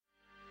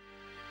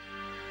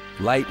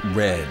light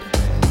red,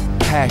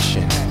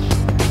 passion,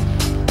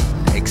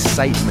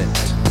 excitement,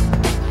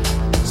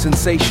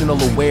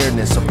 sensational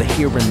awareness of the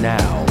here and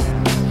now,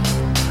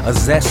 a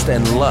zest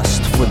and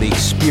lust for the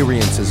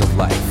experiences of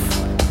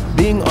life.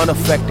 Being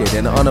unaffected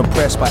and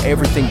unimpressed by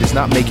everything does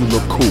not make you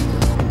look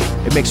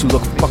cool. It makes you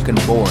look fucking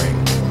boring.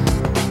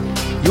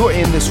 You're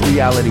in this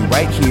reality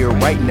right here,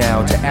 right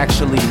now, to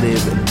actually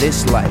live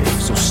this life.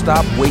 So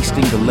stop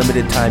wasting the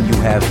limited time you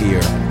have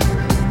here.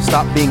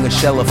 Stop being a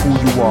shell of who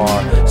you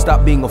are.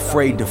 Stop being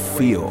afraid to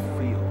feel.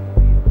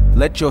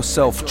 Let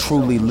yourself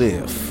truly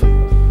live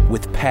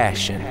with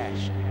passion.